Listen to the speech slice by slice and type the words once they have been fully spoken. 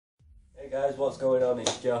Hey guys, what's going on?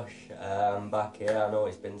 It's Josh. I'm back here. I know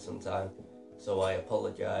it's been some time, so I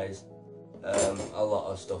apologise. A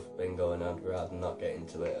lot of stuff been going on, rather than not getting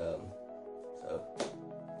to it. So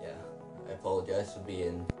yeah, I apologise for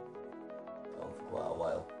being gone for quite a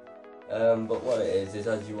while. But what it is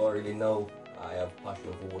as you already know, I have a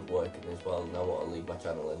passion for woodworking as well, and I want to leave my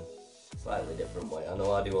channel in a slightly different way. I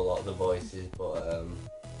know I do a lot of the voices, but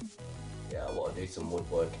yeah, I want to do some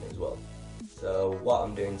woodworking as well. So what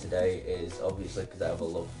I'm doing today is, obviously because I have a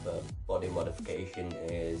love for body modification,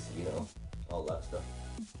 is, you know, all that stuff.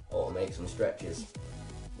 I want to make some stretchers.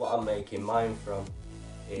 What I'm making mine from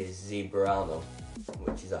is Zebrano,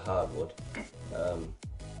 which is a hardwood.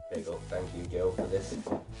 Big up, thank you Joe for this.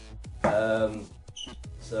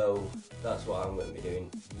 So that's what I'm going to be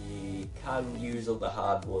doing. You can use other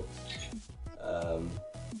hardwoods,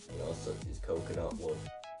 you know, such as coconut wood,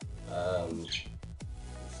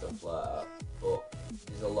 stuff like that. But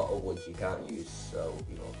there's a lot of woods you can't use, so,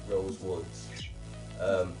 you know, rose woods,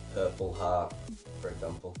 purple heart, for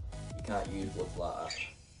example. You can't use woods like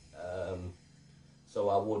that. So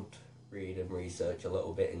I would read and research a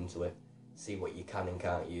little bit into it, see what you can and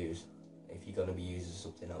can't use if you're going to be using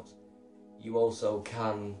something else. You also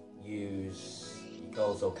can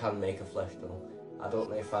make a flesh tunnel. I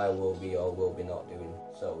don't know if I will be or will be not doing.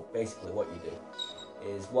 So basically what you do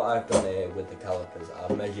is, what I've done here with the calipers,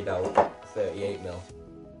 I've measured out 38mm,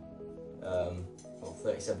 or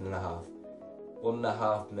 37.5.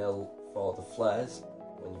 1.5 mil for the flares,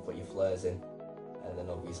 when you put your flares in, and then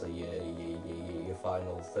obviously your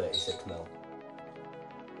final 36mm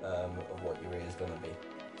of what your rear is going to be.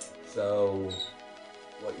 So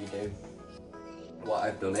what you do, what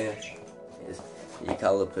I've done here is your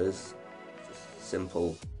calipers, just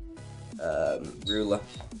simple ruler.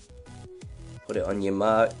 Put it on your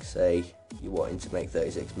mark, say you're wanting to make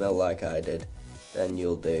 36mm like I did, then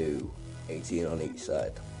you'll do 18 on each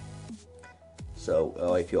side. So,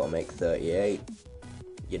 or if you want to make 38,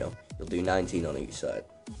 you know, you'll do 19 on each side.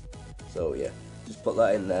 So yeah, just put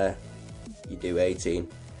that in there, you do 18,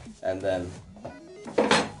 and then,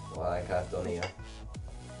 like I've done here,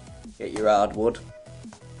 get your hardwood,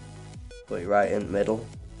 put it right in the middle.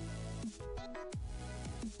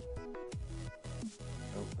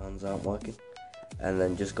 Oh, hands aren't working. And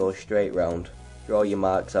then just go straight round, draw your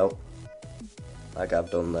marks out like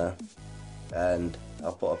I've done there, and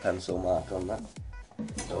I'll put a pencil mark on that,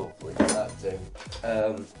 so hopefully get that too.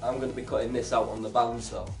 I'm going to be cutting this out on the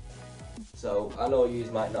bandsaw, so I know you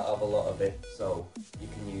might not have a lot of it, so you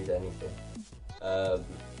can use anything,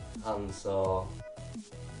 handsaw,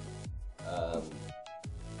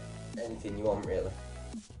 anything you want really,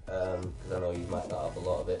 because I know you might not have a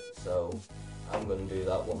lot of it, so I'm going to do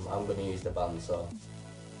that one. I'm going to use the bandsaw,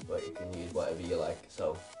 but you can use whatever you like.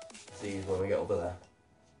 So, see you when we get over there.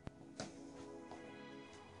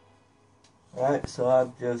 Right,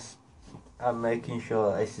 so I'm making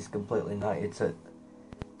sure that this is completely 90 to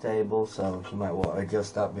table, so you might want to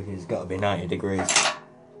adjust that because it's got to be 90 degrees.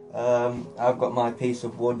 I've got my piece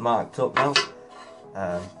of wood marked up now.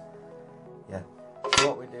 Yeah. So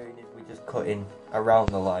what we're doing is we're just cutting around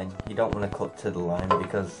the line. You don't want to cut to the line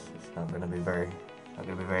because it's not going to be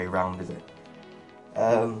very round, is it?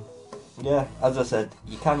 Yeah, as I said,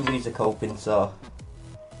 you can use a coping saw,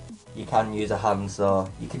 you can use a handsaw,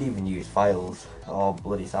 you can even use files or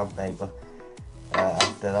bloody sandpaper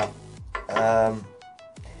after that,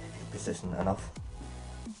 if you're persistent enough.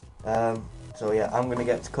 So yeah, I'm going to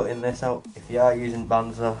get to cutting this out. If you are using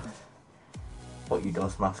bandsaw, put your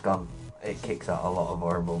dust mask on, it kicks out a lot of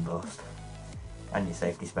horrible dust, and your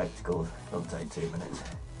safety spectacles. It'll take 2 minutes.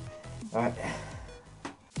 Alright.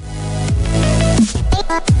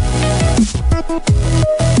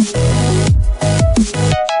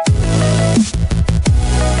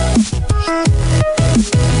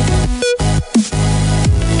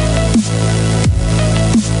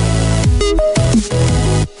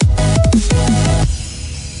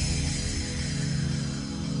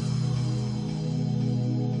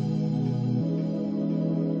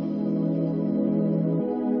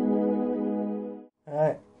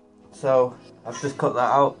 Alright, so I've just cut that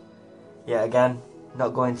out. Yet again,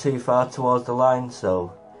 not going too far towards the line,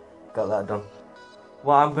 so got that done.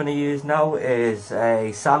 What I'm going to use now is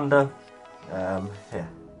a sander,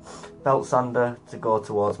 belt sander, to go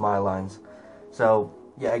towards my lines. So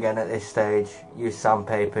yet again, at this stage, use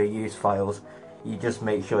sandpaper, use files. You just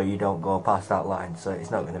make sure you don't go past that line, so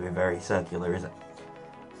it's not going to be very circular, is it?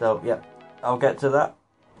 So yeah, I'll get to that.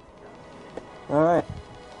 Alright,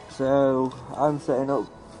 so I'm setting up,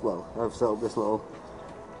 well, I've set up this little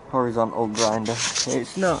horizontal grinder.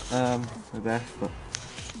 It's not the best, but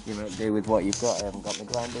do with what you've got. I haven't got my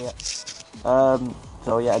grinder yet.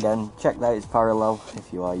 So yeah, again, check that it's parallel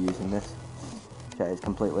if you are using this. Check it's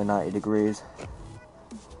completely 90 degrees.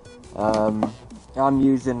 I'm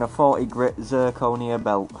using a 40 grit zirconia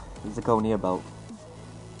belt,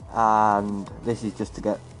 and this is just to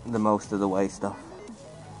get the most of the way stuff.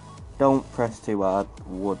 Don't press too hard,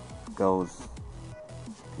 wood goes,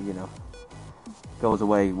 goes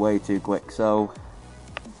away way too quick, so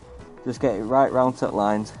just get it right round to the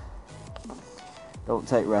lines. Don't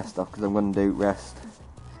take rest off, because I'm going to do rest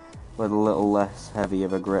with a little less heavy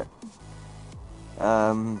of a grip.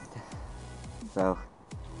 So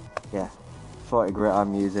yeah, 40 grit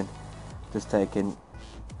I'm using, just taking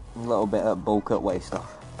a little bit of bulk at waist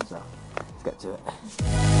off. So let's get to it.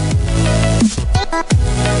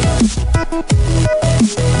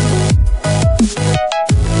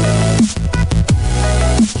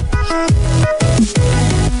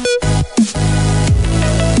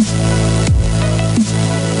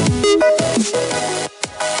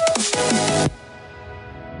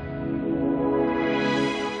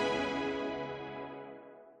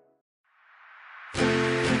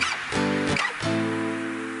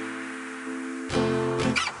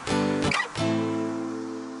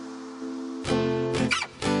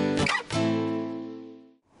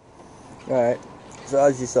 Alright, so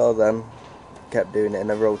as you saw then, kept doing it in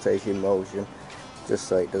a rotation motion, just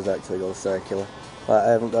so it does actually go circular. Like,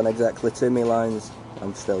 I haven't gone exactly to my lines,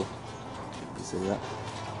 I'm still, you can see that,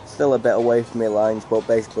 still a bit away from my lines, but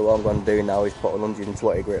basically what I'm going to do now is put an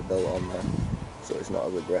 120 grit belt on there, so it's not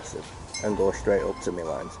as aggressive, and go straight up to my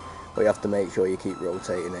lines. But you have to make sure you keep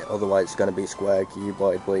rotating it, otherwise it's going to be square,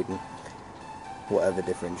 cuboid, bleeding, whatever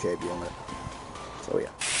different shape you want it. So yeah.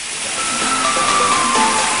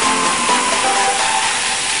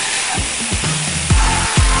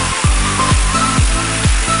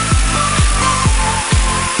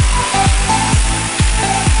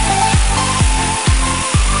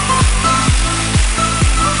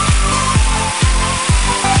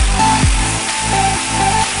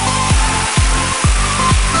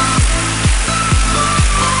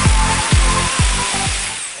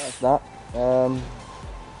 That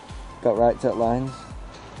got right to lines,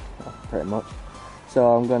 pretty much. So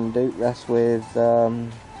I'm going to do rest with I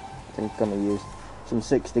think I'm going to use some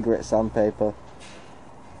 60 grit sandpaper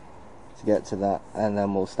to get to that, and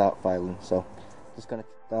then we'll start filing. So just going to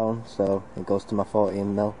keep down so it goes to my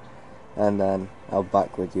 14mm, and then I'll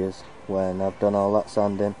back with you when I've done all that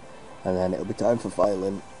sanding, and then it'll be time for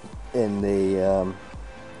filing in the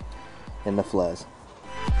flares.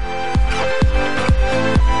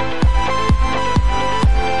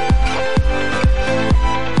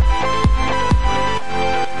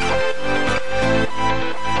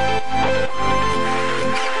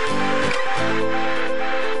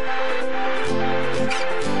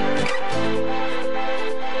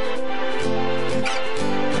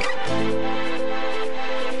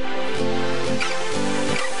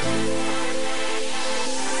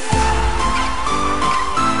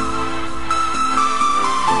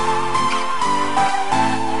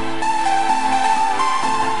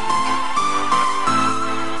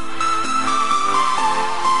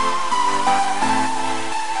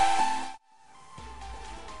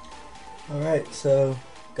 Alright, so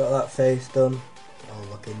got that face done, all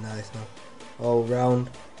looking nice now, all round,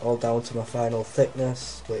 all down to my final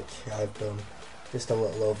thickness, which I've done just a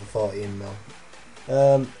little over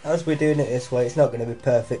 14mm. As we're doing it this way, it's not going to be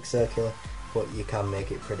perfect circular, but you can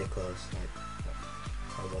make it pretty close, like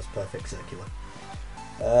almost perfect circular.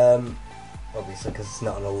 Obviously because it's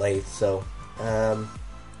not on a lathe, so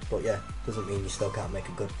but yeah, doesn't mean you still can't make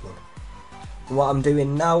a good plug. And what I'm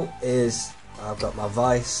doing now is I've got my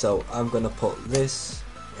vise, so I'm going to put this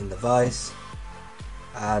in the vise,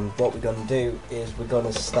 and what we're going to do is we're going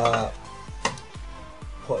to start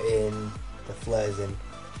putting the flares in.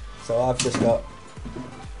 So I've just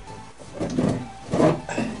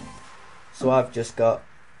got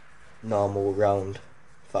normal round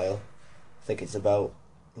file. I think it's about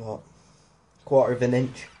what, 1/4 of an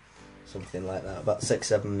inch, something like that, about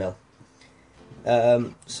 6-7mm.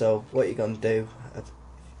 So what you're going to do,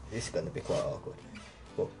 this is going to be quite awkward,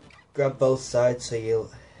 but grab both sides so you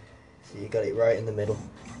got it right in the middle,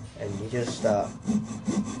 and you just start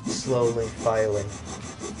slowly filing,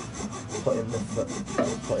 putting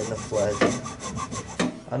the flares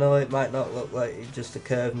in. I know it might not look like it's just a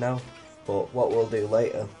curve now, but what we'll do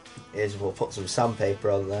later is we'll put some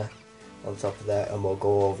sandpaper on there, on top of that, and we'll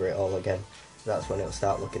go over it all again. That's when it'll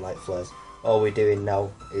start looking like flares. All we're doing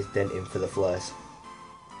now is denting for the flares.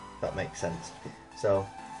 That makes sense. So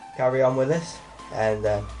carry on with this, and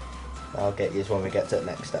I'll get you when we get to the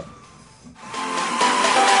next step.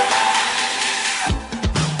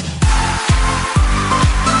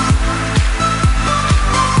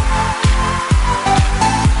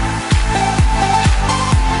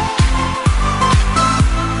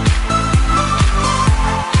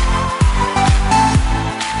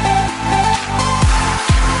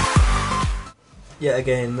 yet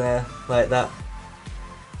again there, like that,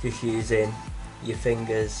 just using your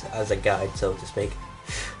fingers as a guide, so to speak.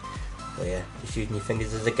 But yeah, just using your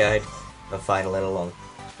fingers as a guide and filing along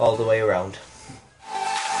all the way around.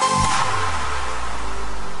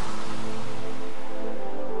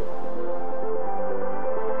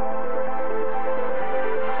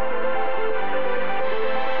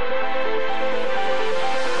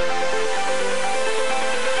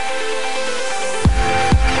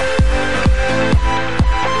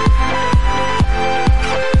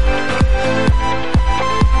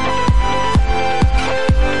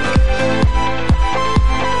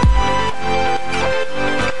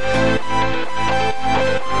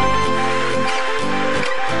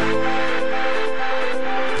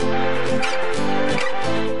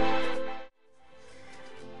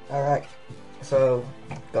 Alright, so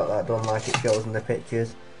got that done like it shows in the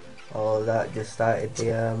pictures. All of that, just started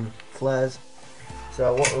the flares.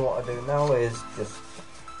 So what we want to do now is just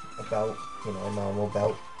a belt, you know, a normal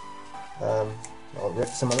belt. I'll rip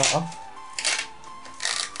some of that off.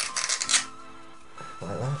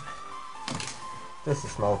 Like that. Just a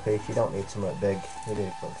small piece, you don't need something big, you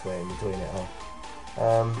do fluctuate in between it all.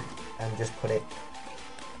 And just put it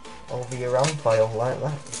over your round file like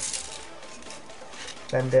that.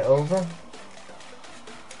 Bend it over.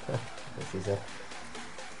 What she said.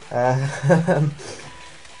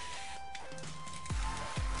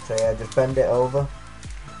 So yeah, just bend it over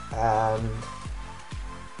and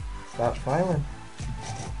start filing.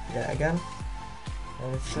 Yet again.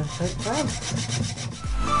 And it's just take time.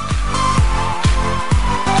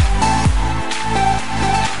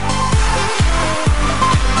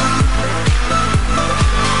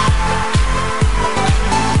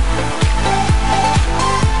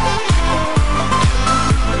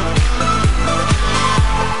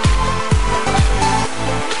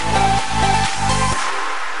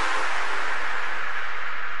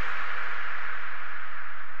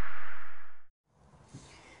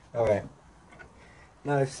 Alright,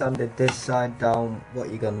 now I've sanded this side down, what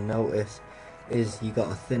you're going to notice is you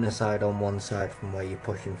got a thinner side on one side from where you're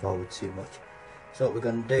pushing forward too much. So what we're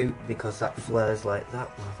going to do, because that flares like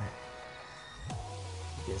that,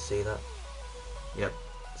 you can see that? Yep,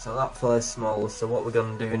 so that flares smaller, so what we're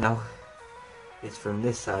going to do now is from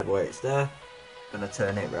this side where it's there, going to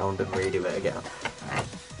turn it round and redo it again.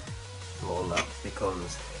 Well, that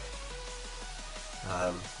becomes,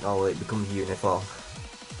 it becomes uniform.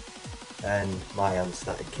 And my hand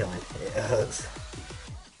started killing. It hurts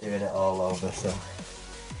doing it all over, so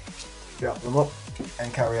drop them up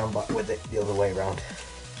and carry on back with it the other way around.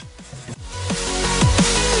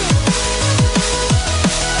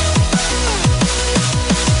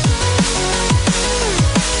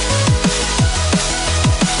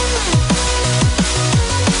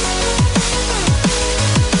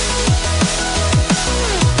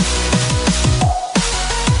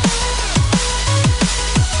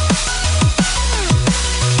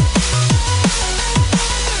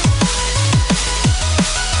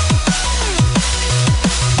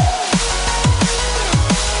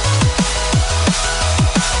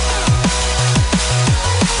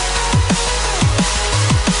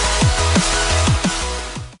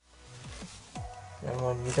 And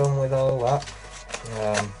when you're done with all that,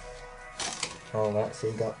 so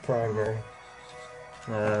you got primary,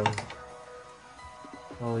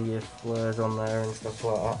 all your flares on there and stuff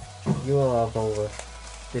like that, you will have over,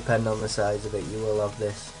 depending on the size of it, you will have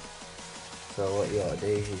this. So what you ought to do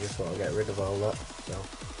is you just want to get rid of all that. So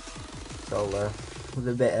it's all there. With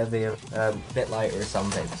a bit heavier, bit lighter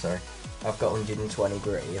sandpaper, sorry. I've got 120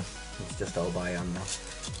 grit here, it's just all by hand now.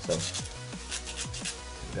 So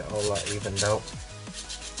get all that evened out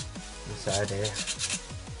inside here.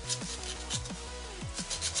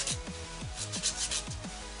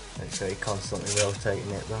 Make sure you're constantly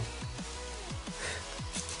rotating it though.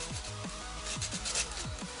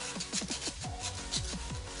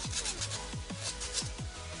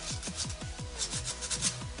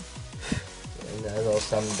 And there's all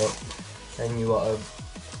sanded up. Then you want to,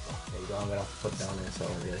 there you go, I'm going to have to put down here so I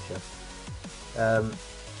don't really show.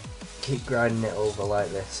 Keep grinding it over like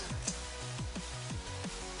this,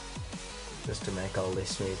 just to make all this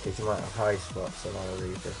smooth, because you might have high spots on all of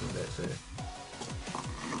these different bits here.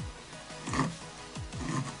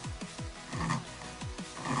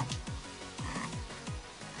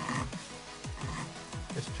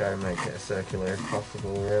 Just try and make it as circular as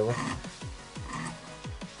possible, really.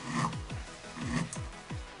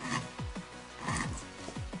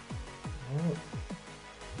 Right.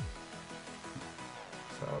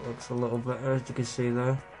 So it looks a little better, as you can see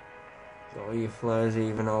there. All your flares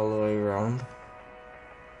even all the way around.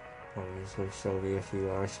 Obviously, still be a few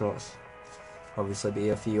eye spots. obviously be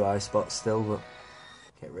a few eye spots still, but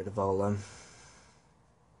get rid of all them.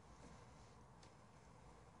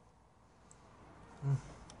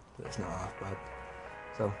 But it's not half bad.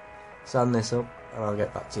 So sand this up and I'll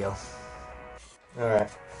get back to you.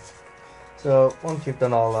 Alright, so once you've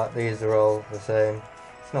done all that, these are all the same.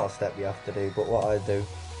 It's not a step you have to do, but what I do,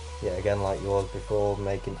 yeah, again like yours before,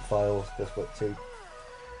 making files, just put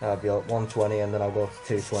I'll be at 120 and then I'll go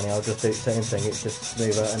to 220. I'll just do the same thing, it's just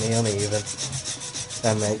smooth out any uneven.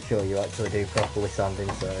 And make sure you actually do properly sand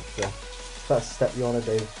inside. So if that's the step you want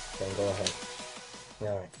to do, then go ahead.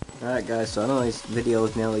 Alright guys, so I know this video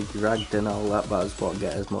is nearly dragged and all that, but I just want to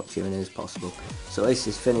get as much in as possible. So this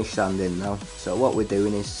is finished sanding now. So what we're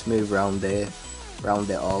doing is smooth round here, round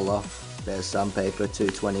it all off. Bit of sandpaper,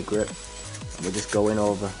 220 grip. And we're just going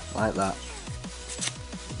over like that.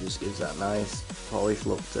 It just gives that nice polished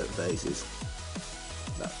look to the faces.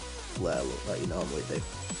 That flare look that you normally do.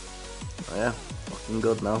 Oh yeah, looking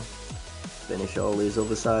good now. Finish all these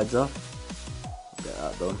other sides off. Get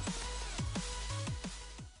that done.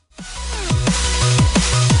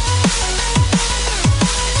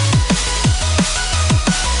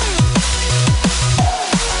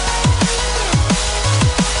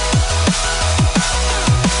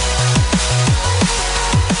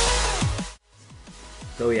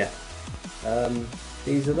 So yeah,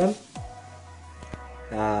 these are them,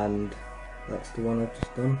 and that's the one I've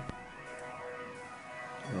just done.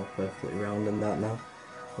 All perfectly round and that now,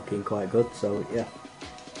 looking quite good. So yeah,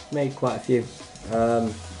 made quite a few.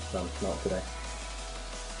 Well, not today,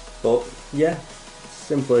 but yeah,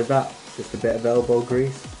 simple as that. Just a bit of elbow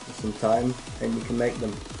grease and some time, and you can make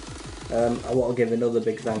them. I want to give another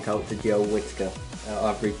big thank out to Joe Whitaker at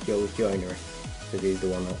Average Joe's Joinery, because he's the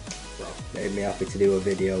one that made me happy to do a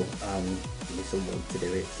video and give me someone to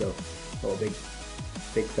do it. So, a big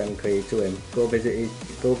thank you to him. Go visit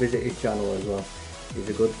his channel as well. He's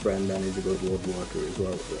a good friend and he's a good woodworker as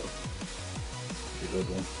well. So, he's a good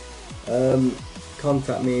one.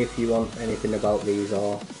 Contact me if you want anything about these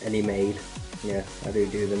or any made. Yeah, I do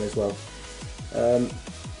them as well.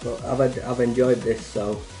 But I've enjoyed this,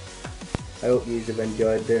 so I hope you have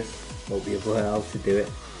enjoyed this. Hope you've learned how to do it,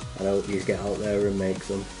 and I hope you get out there and make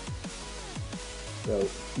some. So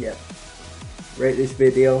yeah, rate this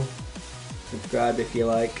video, subscribe if you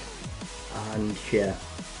like, and share.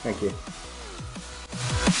 Thank you.